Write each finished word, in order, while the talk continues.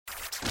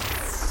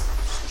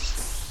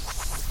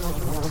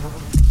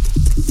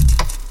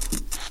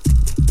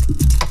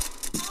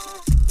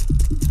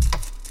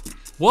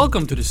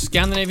Welcome to the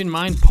Scandinavian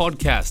Mind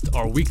podcast,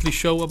 our weekly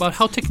show about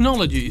how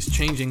technology is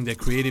changing the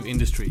creative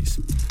industries.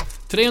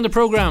 Today on the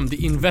program,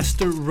 the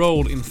investor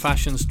role in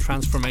fashion's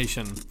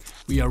transformation.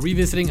 We are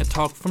revisiting a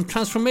talk from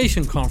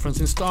Transformation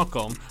Conference in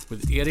Stockholm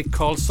with Erik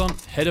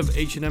Karlsson, head of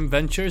H&M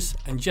Ventures,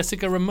 and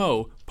Jessica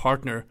Rameau,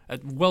 partner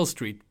at Well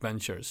Street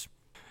Ventures.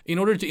 In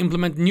order to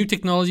implement new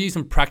technologies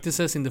and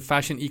practices in the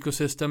fashion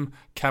ecosystem,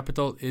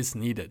 capital is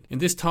needed. In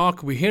this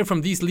talk, we hear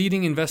from these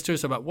leading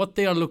investors about what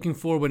they are looking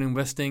for when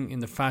investing in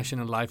the fashion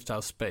and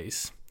lifestyle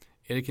space.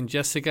 Erik and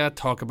Jessica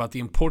talk about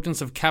the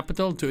importance of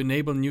capital to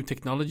enable new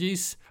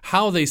technologies,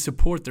 how they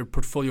support their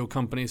portfolio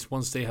companies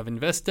once they have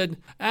invested,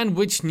 and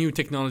which new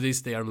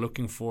technologies they are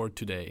looking for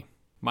today.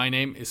 My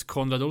name is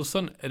Konrad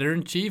Olsson,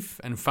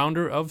 Editor-in-Chief and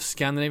founder of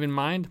Scandinavian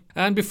Mind.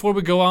 And before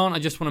we go on, I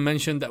just want to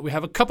mention that we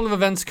have a couple of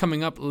events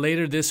coming up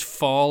later this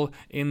fall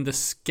in the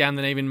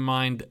Scandinavian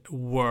Mind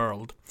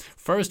world.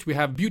 First, we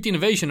have Beauty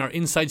Innovation, our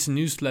insights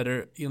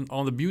newsletter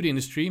on the beauty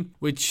industry,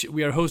 which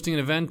we are hosting an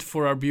event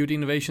for our Beauty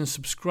Innovation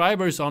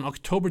subscribers on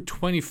October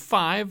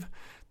 25,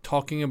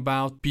 talking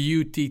about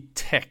beauty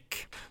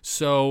tech.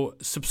 So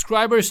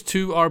subscribers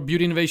to our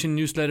Beauty Innovation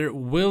newsletter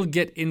will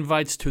get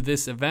invites to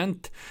this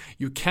event.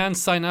 You can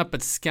sign up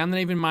at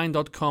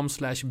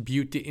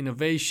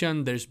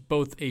scandinavianmind.com/beautyinnovation. There's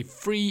both a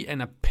free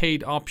and a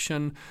paid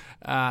option.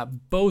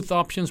 Both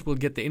options will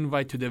get the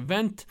invite to the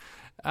event,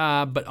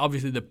 but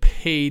obviously the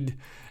paid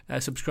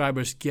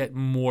subscribers get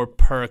more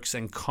perks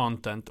and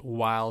content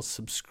while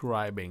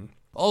subscribing.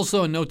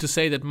 Also, a note to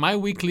say that my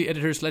weekly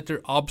editor's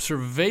letter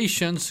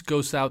Observations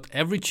goes out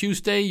every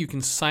Tuesday. You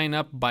can sign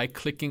up by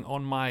clicking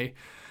on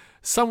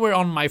somewhere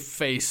on my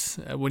face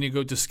when you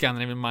go to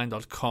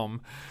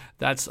scandinavianmind.com.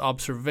 That's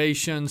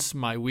Observations.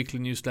 My weekly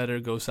newsletter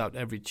goes out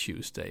every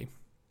Tuesday.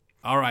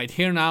 All right,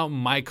 here now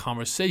my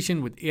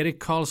conversation with Erik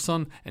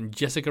Karlsson and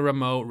Jessica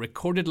Rameau,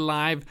 recorded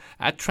live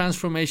at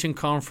Transformation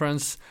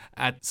Conference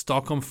at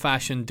Stockholm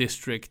Fashion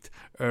District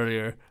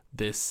earlier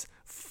this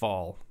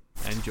fall.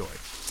 Enjoy.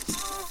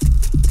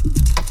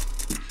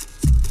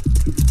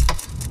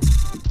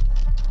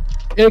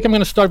 Erik, I'm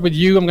going to start with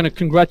you. I'm going to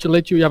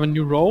congratulate you. You have a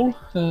new role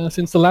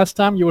since the last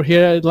time you were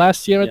here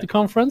last year at the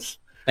conference.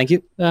 Thank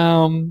you.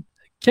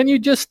 Can you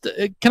just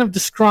kind of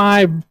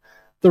describe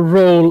the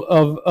role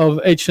of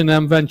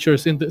H&M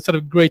Ventures in the sort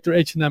of greater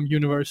H&M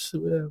universe?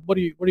 What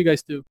do you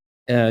guys do?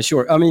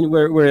 Sure. I mean,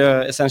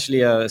 we're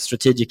essentially a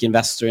strategic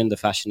investor in the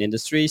fashion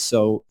industry.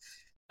 So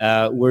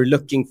we're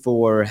looking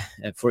for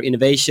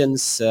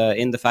innovations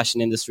in the fashion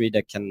industry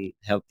that can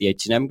help the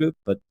H&M group,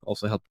 but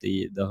also help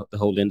the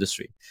whole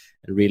industry,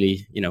 and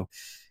really,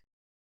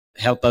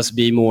 help us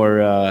be more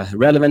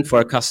relevant for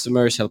our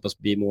customers, help us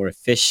be more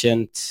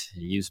efficient,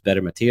 use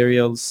better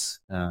materials,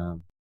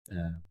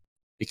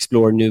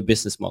 explore new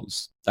business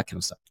models, that kind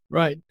of stuff.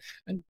 Right.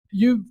 And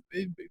you,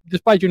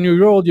 despite your new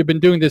role, you've been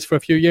doing this for a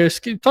few years.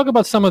 Can you talk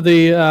about some of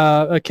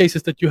the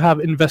cases that you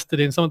have invested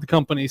in, some of the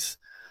companies?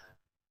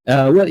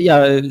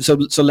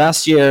 So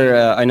last year,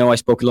 I know I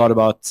spoke a lot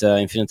about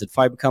Infinited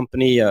Fiber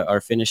Company,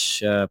 our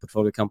Finnish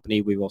portfolio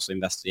company. We've also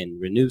invested in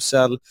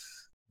Renewcell.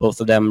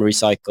 Both of them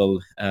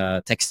recycle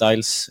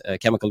textiles,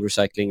 chemical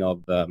recycling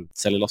of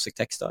cellulosic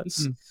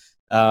textiles.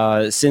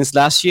 Since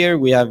last year,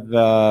 we have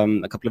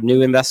a couple of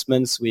new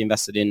investments. We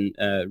invested in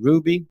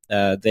Ruby.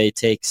 They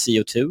take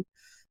CO2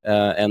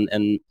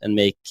 and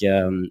make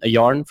a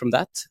yarn from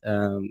that.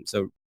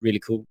 So really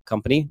cool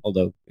company,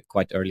 although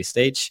quite early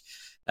stage.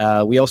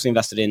 We also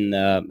invested in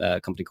a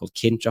company called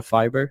Kintra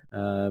Fiber,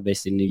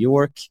 based in New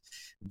York.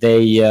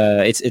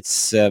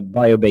 It's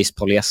bio-based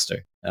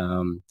polyester.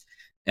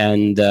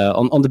 And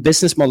on the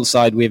business model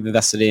side, we've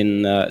invested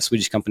in a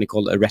Swedish company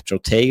called A Retro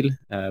Tale,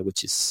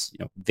 which is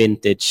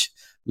vintage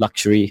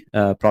luxury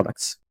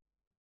products.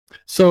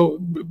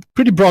 So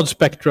pretty broad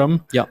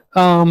spectrum. Yeah.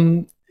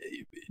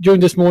 During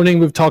this morning,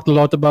 we've talked a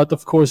lot about,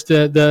 of course,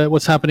 the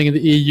what's happening in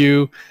the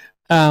EU.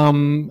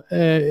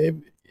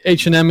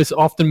 H&M is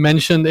often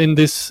mentioned in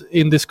this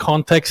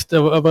context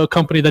of a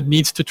company that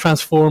needs to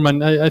transform,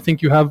 and I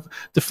think you have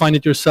defined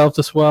it yourself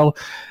as well.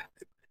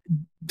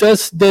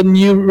 Does the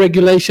new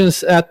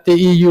regulations at the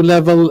EU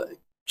level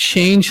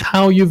change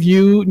how you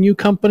view new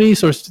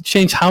companies, or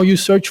change how you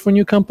search for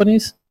new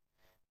companies?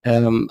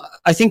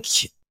 I think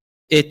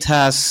it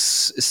has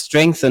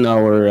strengthened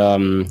our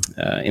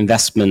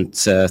investment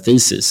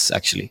thesis,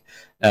 actually.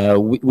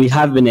 We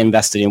have been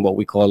invested in what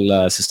we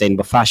call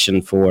sustainable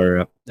fashion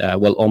for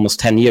almost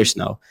 10 years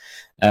now,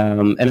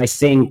 and I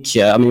think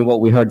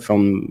what we heard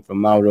from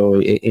Mauro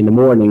in the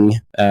morning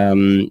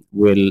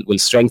will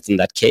strengthen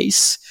that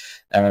case.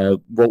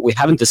 What we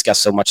haven't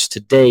discussed so much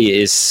today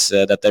is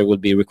that there will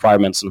be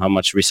requirements on how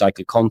much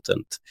recycled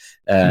content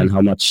and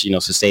how much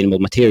sustainable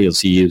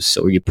materials you use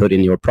or you put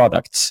in your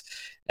products,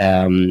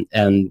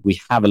 and we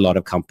have a lot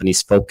of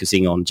companies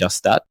focusing on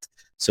just that.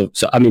 So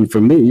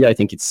for me, I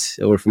think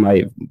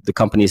the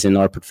companies in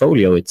our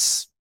portfolio,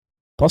 it's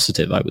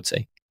positive, I would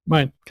say.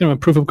 Right, kind of a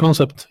proof of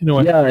concept in a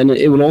way. Yeah, and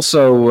it will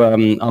also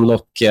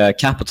unlock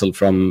capital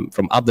from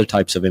other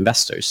types of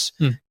investors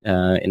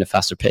in a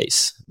faster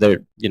pace.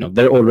 They're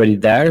already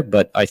there,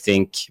 but I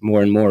think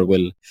more and more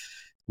will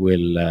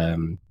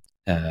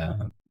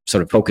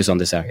sort of focus on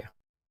this area.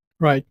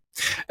 Right.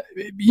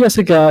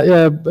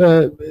 Jessica,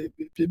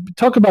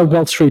 talk about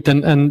Well Street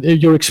and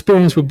your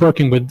experience with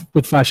working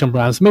with fashion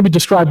brands. Maybe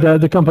describe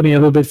the company a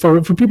little bit for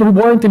people who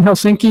weren't in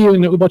Helsinki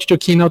and watched your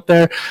keynote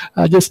there.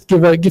 Just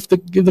give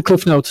the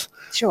cliff notes.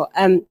 Sure.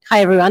 Hi,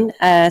 everyone.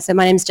 So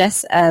my name's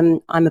Jess.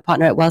 I'm a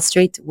partner at Well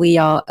Street. We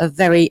are a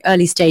very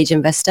early stage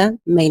investor,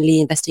 mainly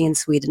investing in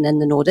Sweden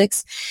and the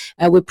Nordics.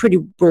 We're pretty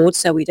broad,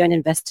 so we don't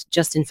invest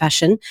just in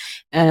fashion.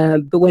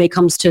 But when it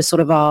comes to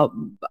sort of our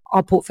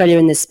portfolio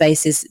in this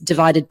space is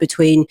divided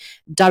between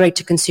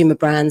direct-to-consumer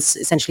brands,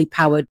 essentially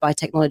powered by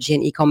technology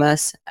and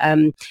e-commerce,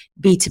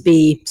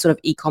 B2B sort of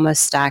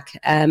e-commerce stack,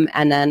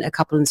 and then a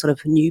couple of sort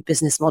of new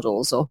business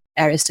models or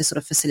areas to sort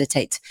of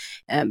facilitate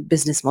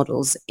business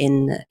models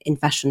in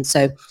fashion.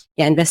 So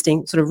yeah,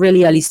 investing sort of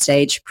really early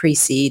stage,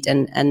 pre-seed,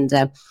 and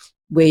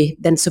we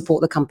then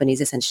support the companies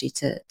essentially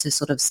to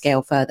sort of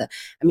scale further.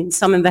 I mean,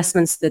 some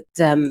investments that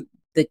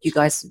you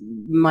guys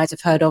might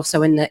have heard of.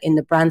 So in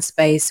the brand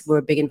space, we're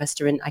a big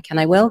investor in I Can,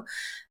 I Will.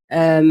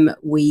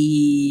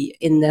 We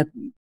in the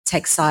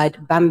tech side,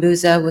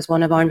 Bambuser was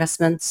one of our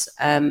investments,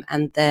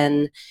 and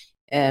then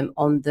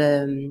on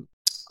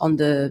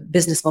the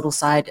business model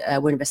side,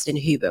 we're invested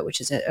in Huber,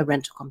 which is a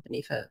rental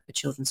company for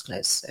children's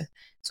clothes. So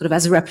sort of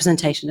as a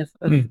representation of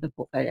the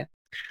portfolio.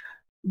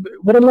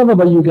 What I love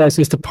about you guys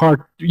is the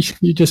part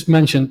you just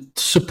mentioned,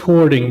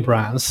 supporting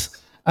brands.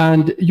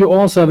 And you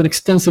also have an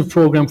extensive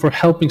program for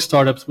helping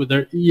startups with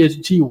their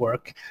ESG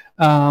work.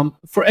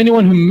 For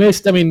anyone who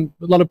missed, I mean,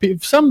 a lot of people,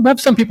 some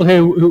people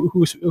here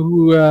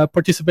who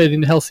participated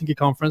in the Helsinki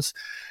conference.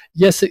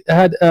 Yes, it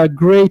had a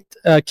great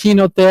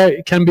keynote there.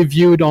 It can be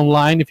viewed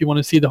online if you want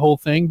to see the whole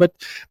thing. But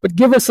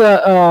give us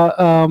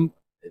an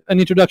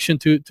introduction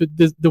to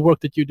the work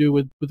that you do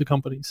with the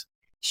companies.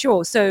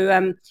 Sure.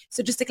 So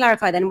just to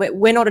clarify, then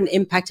we're not an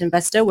impact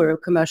investor. We're a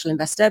commercial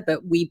investor,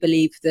 but we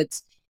believe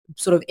that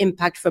sort of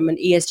impact from an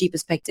ESG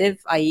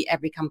perspective, i.e.,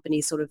 every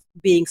company sort of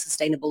being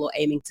sustainable or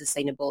aiming to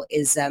sustainable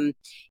is a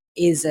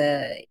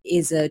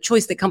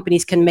choice that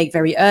companies can make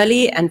very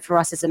early, and for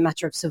us, it's a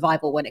matter of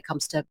survival when it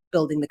comes to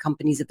building the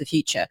companies of the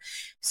future.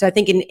 So I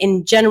think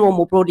in general,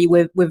 more broadly,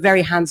 we're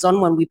very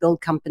hands-on when we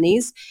build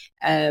companies.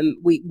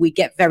 We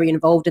get very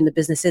involved in the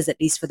businesses, at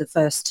least for the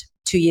first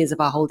 2 years of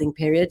our holding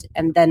period,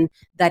 and then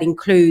that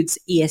includes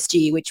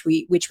ESG, which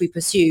we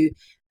pursue.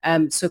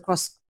 So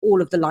across all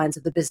of the lines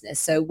of the business.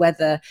 So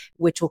whether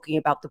we're talking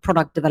about the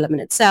product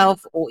development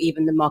itself or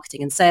even the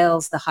marketing and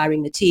sales, the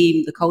hiring the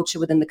team, the culture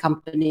within the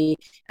company,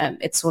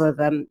 it's sort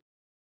of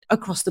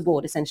across the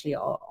board essentially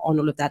on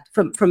all of that.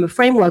 From a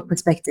framework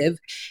perspective,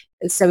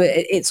 so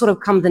it sort of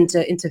comes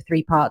into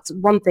three parts.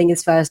 One thing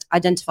is first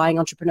identifying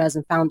entrepreneurs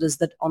and founders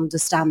that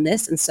understand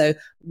this and so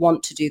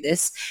want to do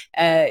this.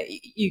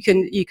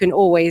 You can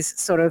always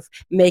sort of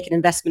make an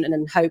investment and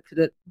then hope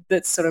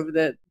that sort of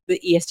the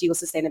ESG or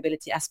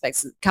sustainability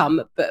aspects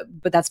come,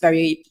 but that's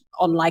very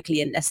unlikely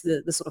unless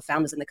the sort of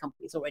founders in the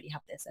companies already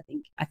have this,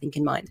 I think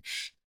in mind.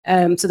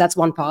 So that's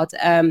one part.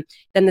 Then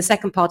the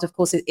second part, of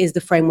course, is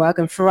the framework.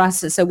 And for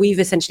us, so we've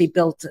essentially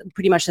built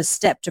pretty much a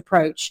stepped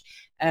approach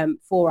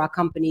for our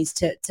companies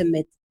to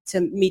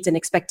meet an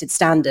expected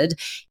standard.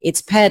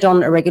 It's paired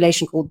on a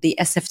regulation called the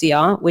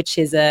SFDR, which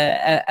is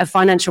a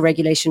financial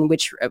regulation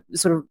which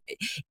sort of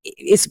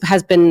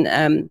has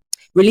been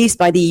released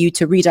by the EU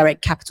to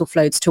redirect capital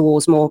flows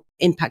towards more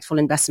impactful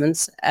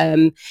investments.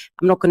 I'm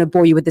not going to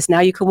bore you with this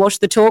now. You can watch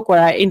the talk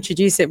where I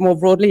introduce it more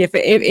broadly if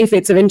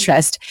it's of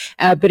interest.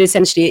 But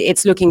essentially,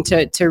 it's looking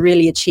to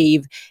really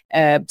achieve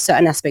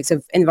certain aspects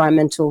of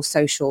environmental,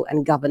 social,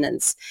 and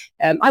governance.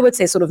 I would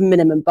say sort of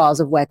minimum bars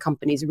of where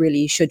companies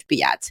really should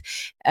be at.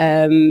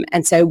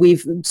 And so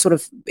we've sort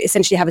of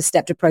essentially have a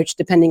stepped approach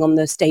depending on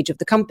the stage of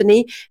the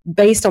company,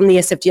 based on the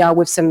SFDR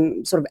with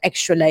some sort of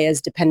extra layers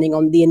depending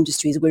on the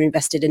industries we're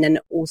invested in and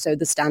also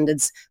the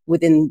standards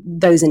within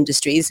those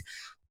industries.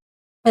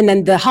 And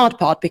then the hard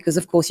part, because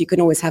of course you can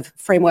always have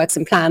frameworks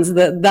and plans,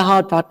 the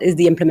hard part is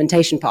the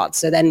implementation part.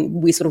 So then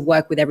we sort of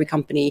work with every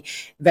company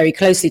very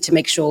closely to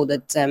make sure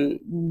that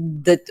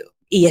that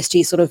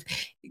ESG sort of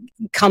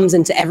comes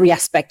into every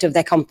aspect of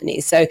their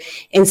company. So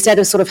instead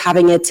of sort of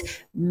having it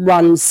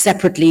run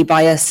separately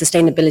by a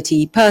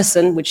sustainability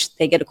person, which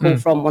they get a call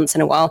from once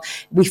in a while,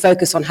 we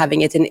focus on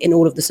having it in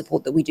all of the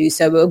support that we do.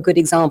 So a good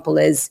example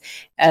is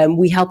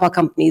we help our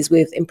companies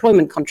with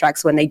employment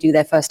contracts when they do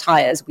their first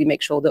hires. We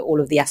make sure that all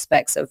of the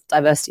aspects of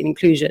diversity and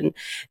inclusion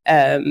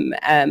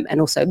and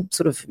also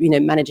sort of,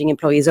 managing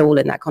employees are all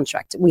in that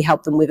contract. We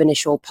help them with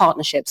initial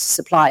partnerships,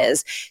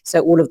 suppliers.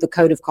 So all of the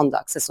code of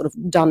conducts are sort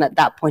of done at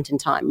that point in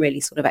time, really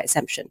sort of at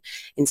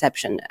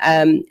inception.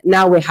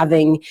 Now we're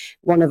having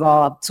one of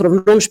our sort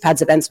of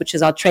launchpads events, which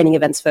is our training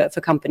events for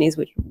companies,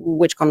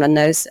 which Conrad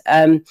knows.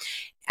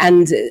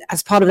 And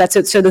as part of that,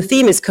 so the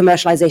theme is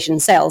commercialization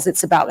and sales.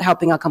 It's about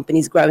helping our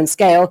companies grow and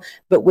scale.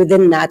 But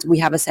within that, we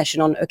have a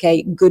session on,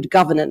 okay, good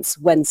governance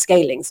when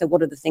scaling. So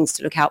what are the things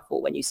to look out for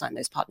when you sign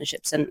those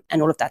partnerships and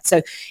all of that?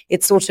 So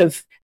it's sort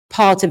of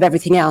part of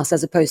everything else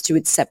as opposed to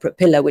its separate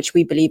pillar, which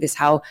we believe is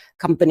how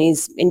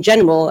companies in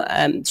general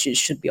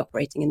should be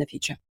operating in the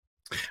future.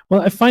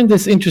 Well, I find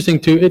this interesting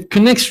too. It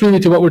connects really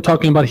to what we're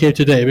talking about here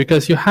today,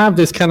 because you have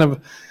this kind of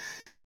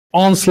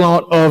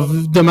onslaught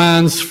of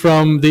demands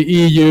from the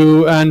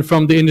EU and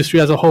from the industry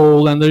as a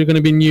whole, and there are going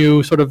to be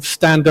new sort of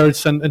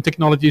standards and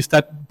technologies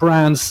that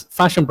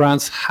fashion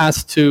brands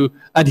has to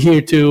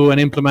adhere to and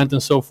implement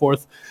and so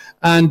forth.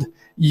 And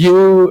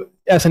you,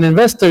 as an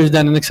investor, is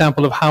then an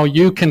example of how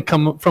you can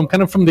come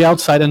from the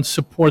outside and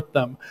support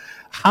them.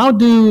 How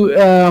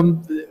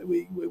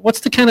what's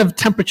the kind of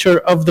temperature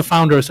of the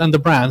founders and the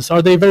brands?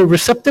 Are they very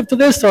receptive to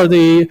this? Are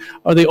they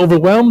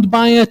overwhelmed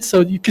by it?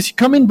 So because you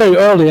come in very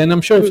early, and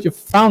I'm sure if you're a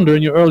founder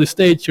in your early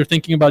stage, you're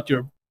thinking about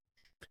your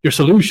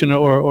solution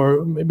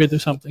or maybe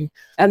there's something.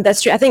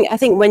 That's true. I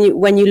think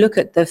when you look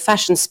at the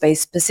fashion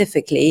space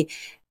specifically,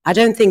 I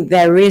don't think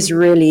there is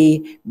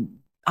really.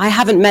 I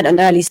haven't met an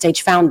early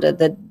stage founder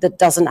that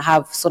doesn't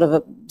have sort of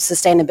a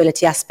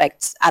sustainability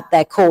aspect at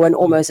their core and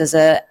almost as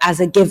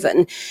a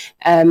given.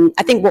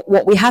 I think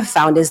what we have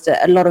found is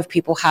that a lot of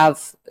people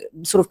have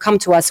sort of come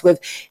to us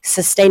with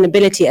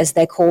sustainability as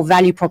their core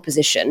value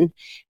proposition,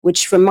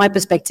 which from my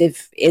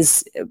perspective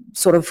is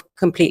sort of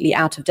completely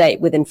out of date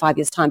within 5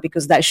 years' time,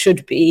 because that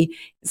should be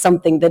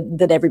something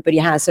that everybody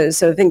has.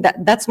 So I think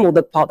that's more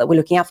the part that we're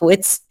looking out for.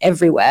 It's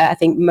everywhere. I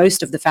think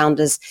most of the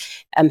founders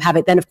have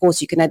it. Then, of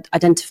course, you can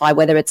identify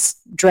whether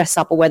it's dress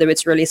up or whether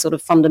it's really sort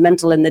of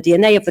fundamental in the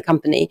DNA of the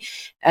company.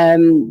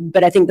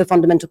 But I think the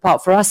fundamental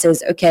part for us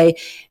is, okay,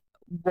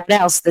 what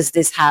else does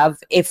this have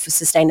if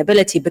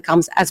sustainability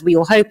becomes, as we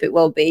all hope it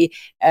will be,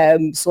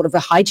 sort of a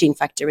hygiene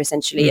factor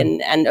essentially?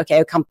 And okay,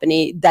 a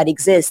company that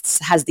exists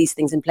has these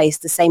things in place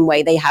the same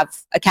way they have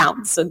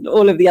accounts and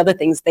all of the other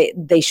things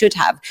they should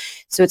have.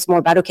 So it's more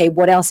about, okay,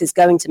 what else is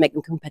going to make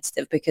them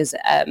competitive? Because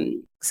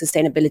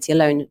sustainability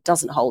alone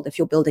doesn't hold. If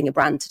you're building a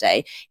brand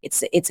today,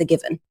 it's a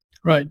given.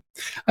 Right.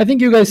 I think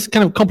you guys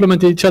kind of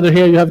complement each other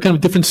here. You have kind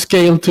of different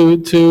scale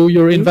to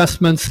your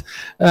investments.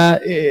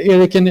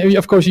 Erik, and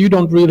of course, you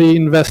don't really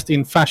invest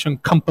in fashion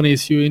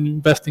companies. You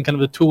invest in kind of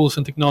the tools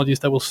and technologies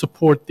that will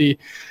support the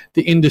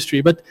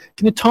industry. But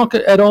can you talk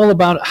at all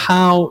about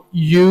how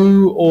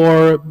you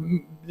or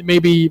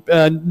maybe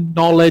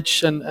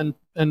knowledge and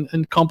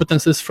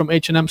competences from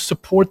H&M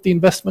support the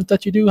investment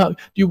that you do? How do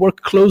you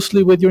work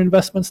closely with your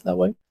investments that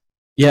way?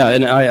 Yeah,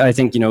 and I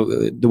think,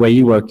 the way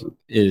you work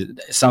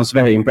sounds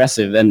very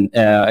impressive. And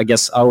I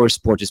guess our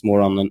support is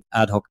more on an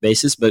ad hoc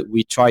basis, but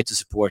we try to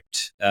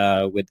support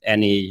with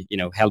any,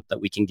 help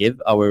that we can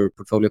give our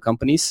portfolio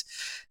companies.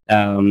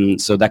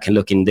 So that can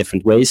look in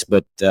different ways,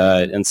 but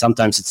and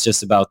sometimes it's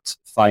just about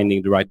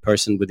finding the right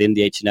person within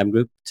the H&M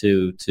group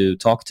to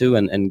talk to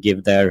and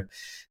give their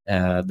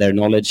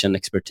knowledge and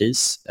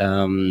expertise,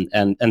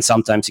 and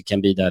sometimes it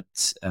can be that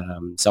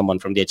someone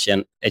from the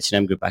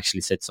H&M group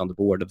actually sits on the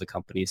board of the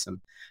companies and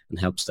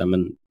helps them.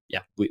 And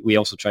yeah, we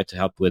also try to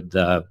help with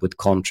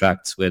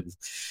contracts, with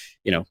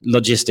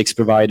logistics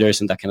providers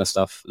and that kind of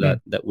stuff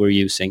that we're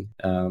using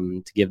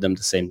to give them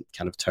the same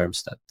kind of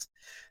terms that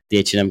the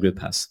H&M group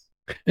has.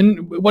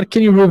 And what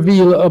can you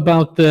reveal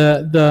about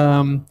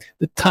the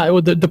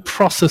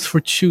process for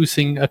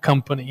choosing a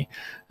company?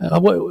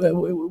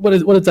 What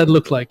does that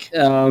look like?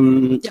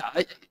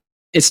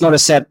 It's not a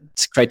set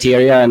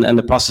criteria, and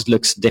the process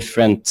looks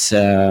different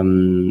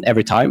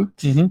every time.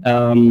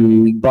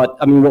 But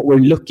I mean, what we're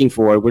looking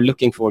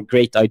for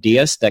great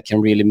ideas that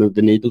can really move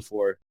the needle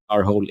for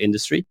our whole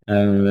industry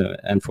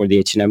and for the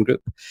H&M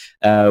group.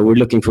 We're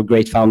looking for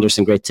great founders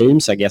and great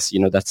teams. I guess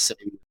that's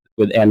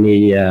with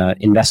any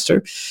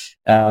investor.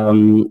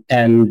 And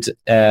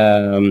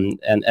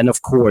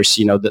of course,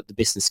 the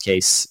business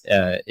case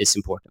is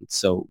important.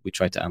 So we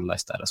try to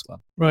analyze that as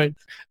well. Right.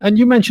 And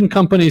you mentioned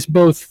companies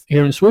both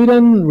here in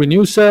Sweden,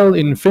 Renewcell,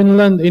 in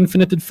Finland,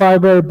 Infinited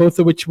Fiber, both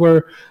of which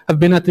have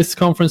been at this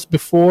conference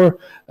before,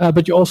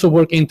 but you also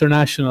work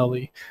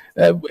internationally.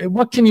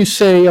 What can you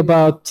say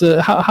about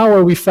how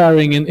are we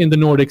faring in the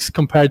Nordics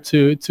compared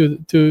to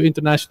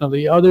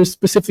internationally? Are there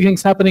specific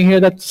things happening here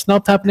that's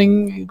not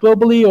happening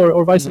globally,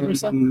 or vice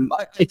versa?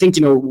 I think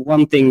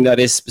one thing that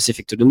is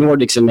specific to the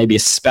Nordics and maybe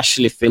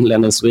especially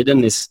Finland and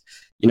Sweden is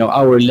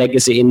our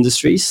legacy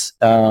industries.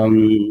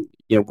 And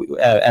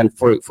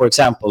for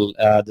example,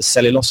 the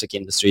cellulosic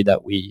industry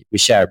that we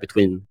share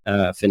between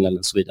Finland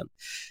and Sweden.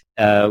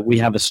 We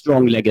have a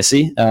strong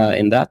legacy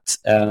in that.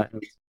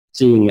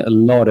 Seeing a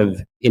lot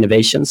of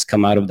innovations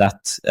come out of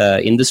that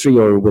industry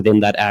or within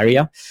that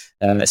area,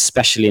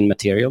 especially in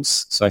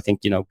materials. So I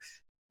think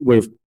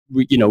we're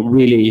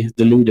really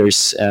the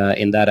leaders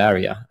in that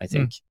area, I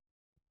think.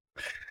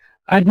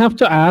 I'd have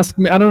to ask,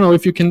 I don't know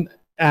if you can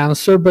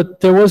answer, but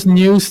there was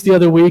news the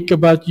other week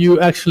about you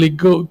actually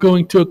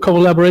going to a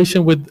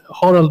collaboration with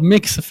Harald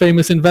Mix, a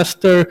famous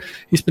investor.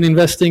 He's been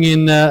investing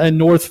in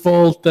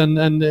Northvolt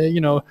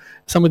and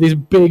some of these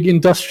big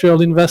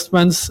industrial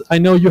investments. I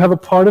know you have a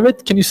part of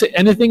it. Can you say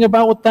anything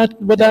about what that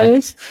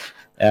is?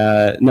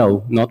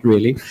 No, not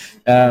really.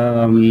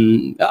 I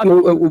mean,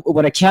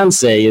 what I can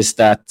say is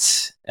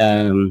that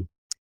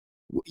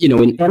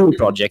in any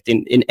project,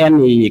 in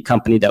any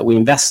company that we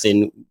invest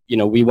in,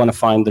 we want to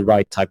find the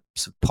right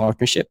types of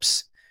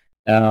partnerships.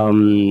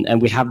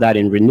 And we have that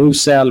in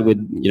Renewcell with,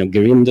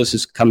 Gurindos,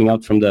 who's coming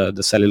out from the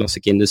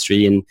cellulosic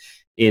industry.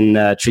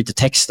 In Treated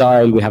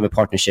Textile, we have a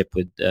partnership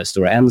with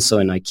Stora Enso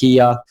and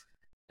IKEA.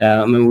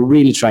 We're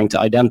really trying to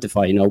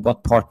identify,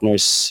 what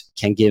partners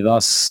can give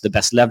us the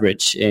best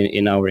leverage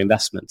in our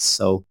investments.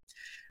 So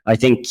I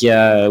think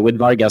with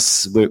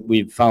Vargas,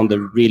 we've found a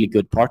really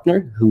good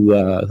partner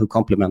who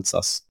complements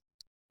us.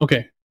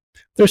 Okay.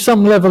 There's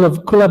some level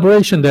of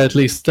collaboration there, at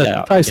least,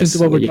 that ties into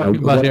what we're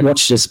talking about here.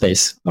 Watch this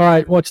space. All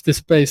right, watch this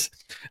space.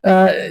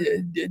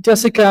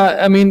 Jessica,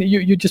 I mean,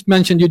 you just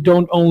mentioned you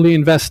don't only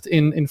invest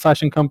in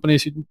fashion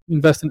companies, you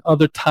invest in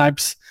other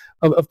types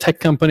of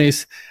tech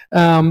companies.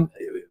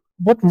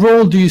 What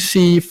role do you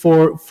see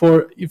for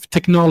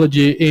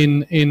technology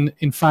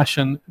in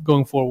fashion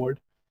going forward?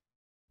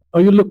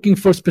 Are you looking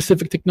for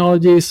specific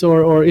technologies,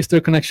 or is there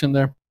a connection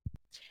there?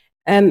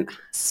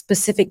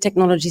 Specific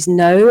technologies,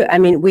 no. I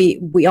mean,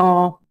 we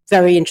are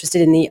very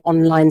interested in the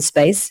online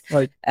space.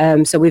 Right.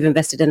 So we've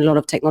invested in a lot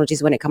of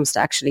technologies when it comes to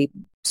actually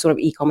sort of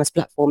e-commerce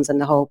platforms and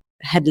the whole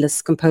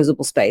headless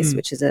composable space,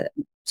 which is a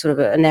sort of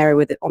an area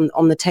with it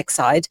on the tech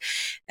side.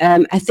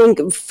 I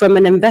think from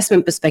an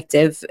investment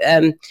perspective,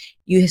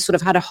 you sort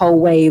of had a whole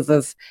wave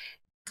of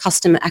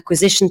customer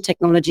acquisition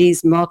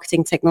technologies,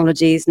 marketing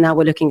technologies. Now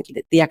we're looking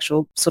at the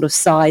actual sort of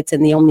sites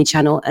and the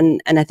omni-channel.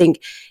 And I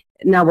think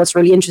now what's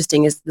really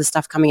interesting is the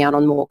stuff coming out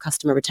on more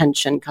customer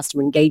retention,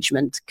 customer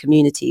engagement,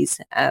 communities.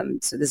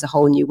 So there's a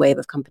whole new wave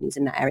of companies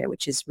in that area,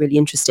 which is really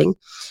interesting.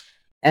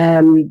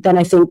 Then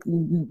I think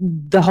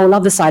the whole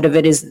other side of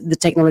it is the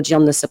technology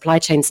on the supply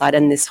chain side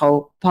and this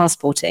whole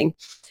passporting.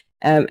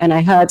 And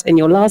I heard in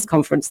your last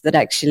conference that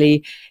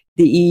actually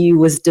the EU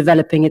was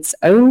developing its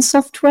own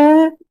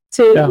software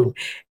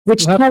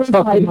which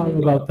terrifies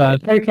me about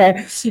that.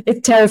 Okay,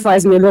 it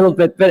terrifies me a little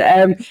bit, but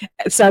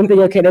so I'm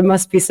thinking, okay, there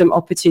must be some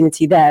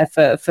opportunity there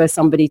for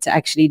somebody to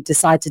actually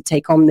decide to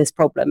take on this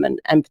problem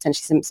and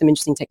potentially some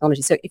interesting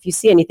technology. So if you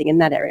see anything in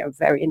that area, I'm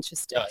very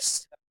interested.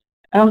 Yes.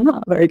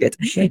 Very good.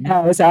 So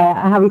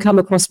I haven't come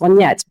across one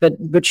yet,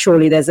 but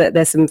surely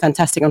there's some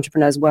fantastic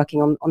entrepreneurs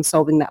working on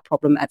solving that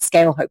problem at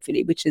scale,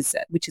 hopefully, which is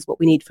what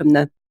we need from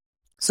the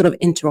sort of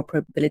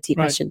interoperability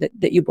question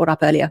that you brought up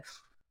earlier.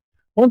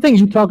 One thing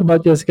you talk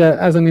about, Jessica,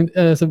 as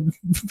a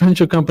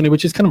venture company,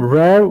 which is kind of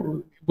rare,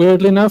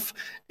 weirdly enough,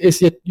 is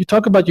that you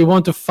talk about you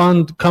want to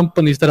fund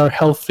companies that are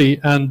healthy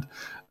and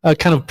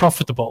kind of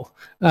profitable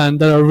and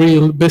that are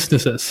real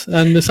businesses.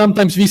 And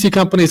sometimes VC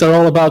companies are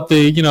all about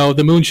the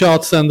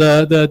moonshots and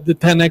the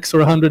 10x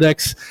or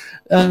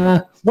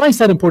 100x. Why is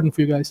that important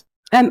for you guys?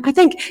 I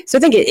think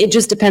it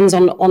just depends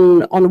on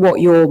what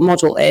your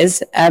model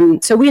is.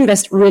 So we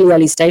invest really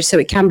early stage, so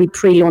it can be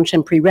pre-launch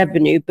and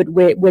pre-revenue, but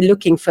we're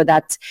looking for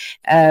that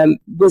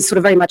with sort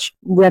of very much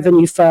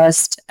revenue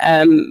first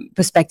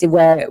perspective,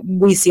 where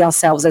we see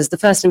ourselves as the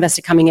first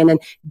investor coming in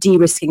and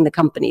de-risking the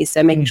company.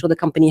 So making sure the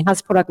company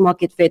has product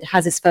market fit,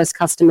 has its first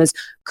customers,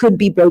 could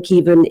be break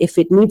even if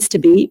it needs to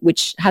be,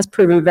 which has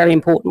proven very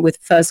important with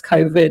first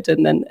COVID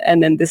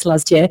and then this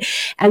last year,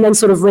 and then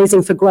sort of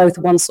raising for growth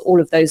once all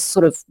of those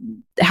sort of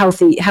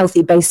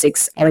healthy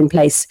basics are in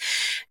place.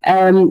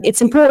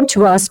 It's important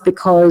to us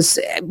because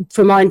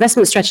from our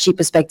investment strategy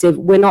perspective,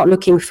 we're not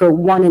looking for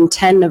 1 in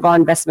 10 of our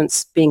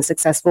investments being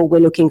successful. We're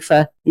looking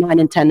for 9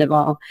 in 10 of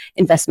our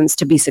investments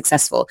to be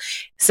successful.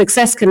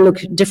 Success can look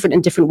different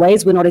in different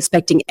ways. We're not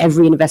expecting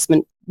every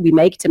investment we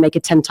make to make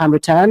a 10-time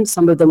return.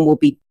 Some of them will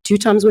be 2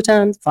 times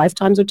returns, 5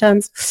 times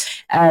returns.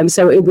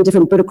 So it will be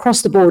different. But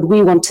across the board,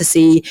 we want to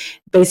see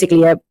basically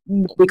what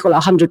we call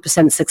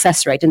 100%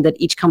 success rate, and that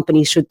each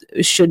company should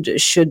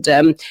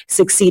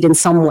succeed in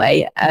some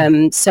way.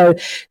 So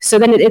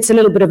then it's a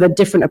little bit of a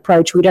different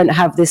approach. We don't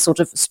have this sort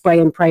of spray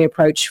and pray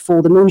approach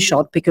for the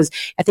moonshot, because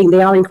I think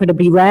they are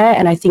incredibly rare,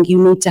 and I think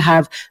you need to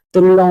have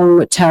the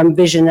long-term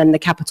vision and the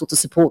capital to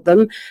support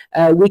them.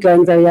 We go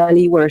in very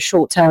early. We're a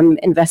short-term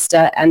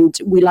investor, and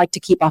we like to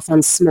keep our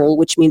funds small,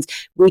 which means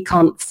we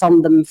can't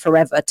fund them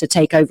forever to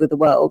take over the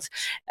world.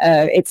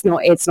 It's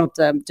not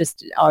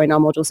just in our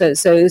model.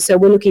 So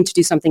we're looking to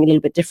do something a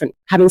little bit different.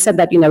 Having said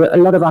that, a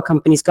lot of our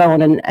companies go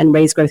on and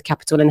raise growth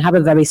capital and have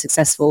a very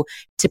successful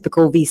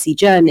typical VC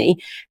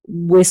journey.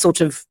 We're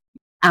sort of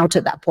out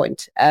at that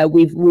point.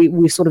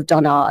 We've sort of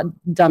done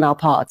our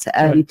part.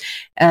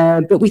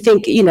 But we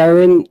think,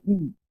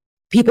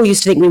 people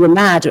used to think we were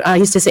mad. I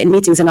used to sit in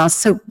meetings and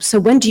ask, so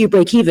when do you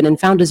break even? And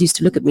founders used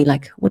to look at me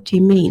like, what do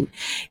you mean?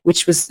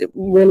 Which was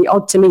really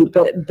odd to me.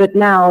 But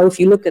now, if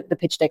you look at the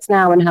pitch decks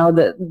now and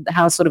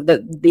how sort of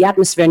the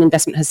atmosphere in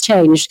investment has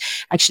changed,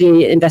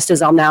 actually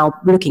investors are now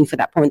looking for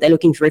that point. They're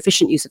looking for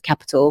efficient use of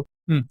capital.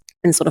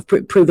 And sort of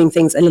proving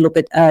things a little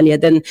bit earlier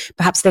than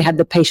perhaps they had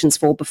the patience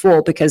for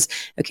before, because,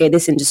 okay,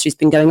 this industry's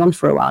been going on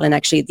for a while, and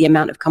actually the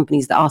amount of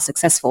companies that are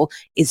successful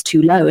is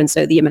too low. And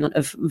so the amount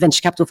of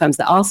venture capital firms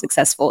that are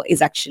successful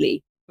is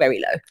actually very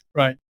low.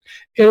 Right.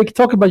 Erik,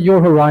 talk about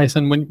your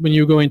horizon when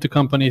you go into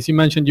companies. You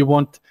mentioned you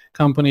want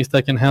companies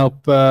that can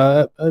help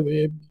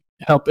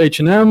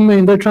H&M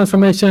in their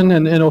transformation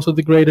and also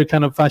the greater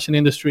kind of fashion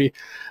industry.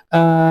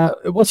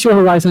 What's your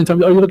horizon in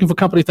terms? Are you looking for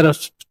companies that are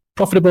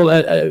profitable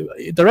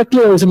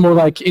directly, or is it more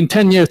like in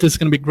 10 years this is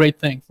going to be a great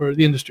thing for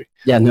the industry?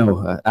 Yeah,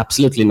 no,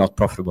 absolutely not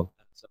profitable.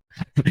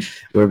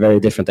 We're very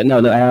different. I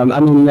mean,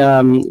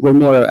 we're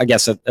more, I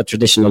guess, a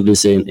traditional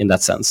VC in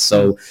that sense.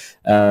 So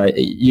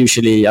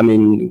usually, I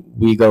mean,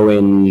 we go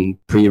in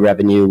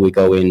pre-revenue, we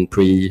go in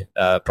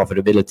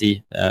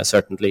pre-profitability,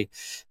 certainly.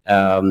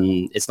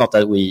 It's not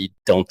that we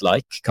don't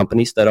like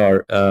companies that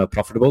are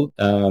profitable,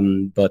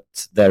 but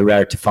they're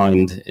rare to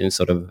find in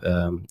sort of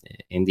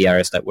in the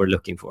areas that we're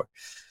looking for.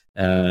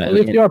 Well,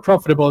 if they are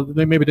profitable,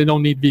 then maybe they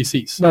don't need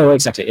VCs. No,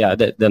 exactly. Yeah.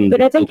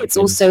 But I think it's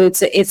also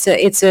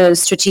it's a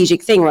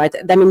strategic thing, right?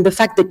 I mean, the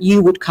fact that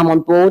you would come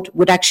on board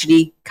would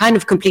actually kind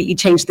of completely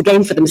change the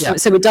game for them. Yeah.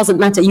 So it doesn't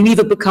matter. You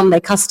either become their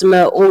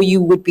customer, or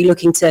you would be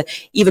looking to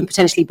even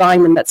potentially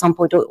buying them at some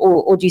point,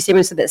 or do you see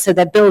them so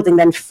they're building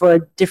then for a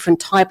different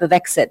type of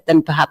exit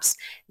than perhaps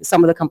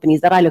some of the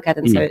companies that I look at,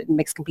 and so it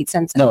makes complete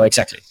sense. No,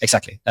 exactly.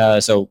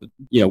 So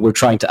we're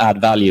trying to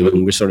add value,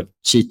 and we're sort of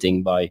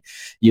cheating by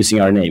using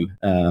our name.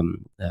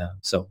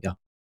 So yeah.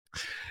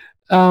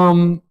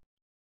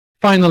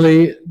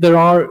 Finally, there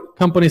are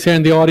companies here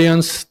in the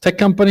audience, tech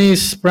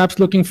companies, perhaps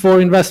looking for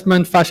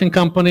investment, fashion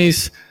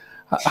companies.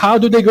 How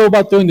do they go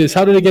about doing this?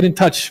 How do they get in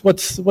touch?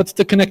 What's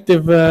the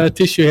connective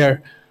tissue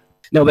here?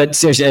 No, but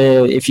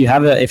seriously, if you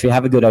have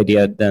a good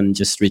idea, then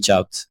just reach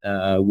out.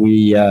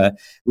 We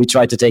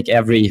try to take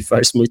every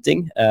first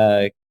meeting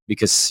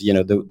because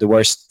the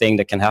worst thing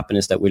that can happen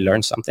is that we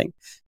learn something.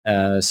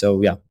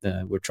 So yeah,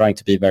 we're trying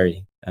to be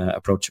very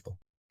approachable.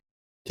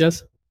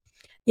 Yes.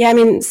 Yeah, I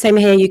mean, same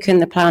here. You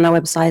can apply on our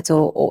website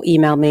or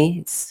email me.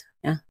 It's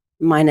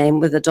my name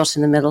with a dot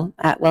in the middle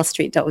at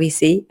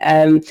wellstreet.vc.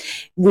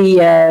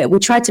 We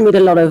try to meet a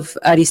lot of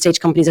early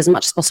stage companies as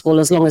much as possible,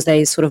 as long as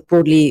they sort of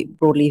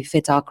broadly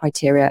fit our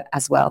criteria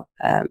as well.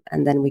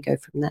 And then we go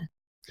from there.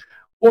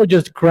 Or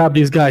just grab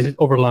these guys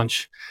over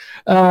lunch.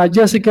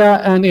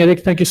 Jessica and Erik,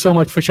 thank you so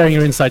much for sharing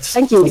your insights.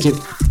 Thank you. Thank you.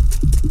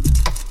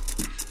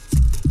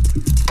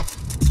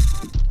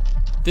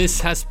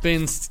 This has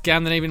been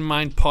Scandinavian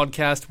Mind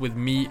Podcast with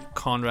me,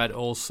 Conrad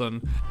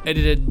Olsson,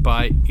 edited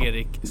by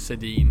Erik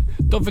Sedin.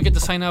 Don't forget to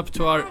sign up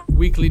to our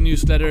weekly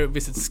newsletter.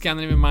 Visit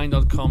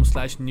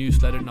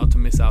scandinavianmind.com/newsletter not to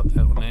miss out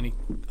on any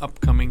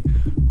upcoming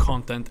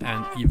content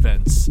and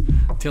events.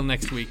 Till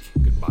next week,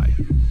 goodbye.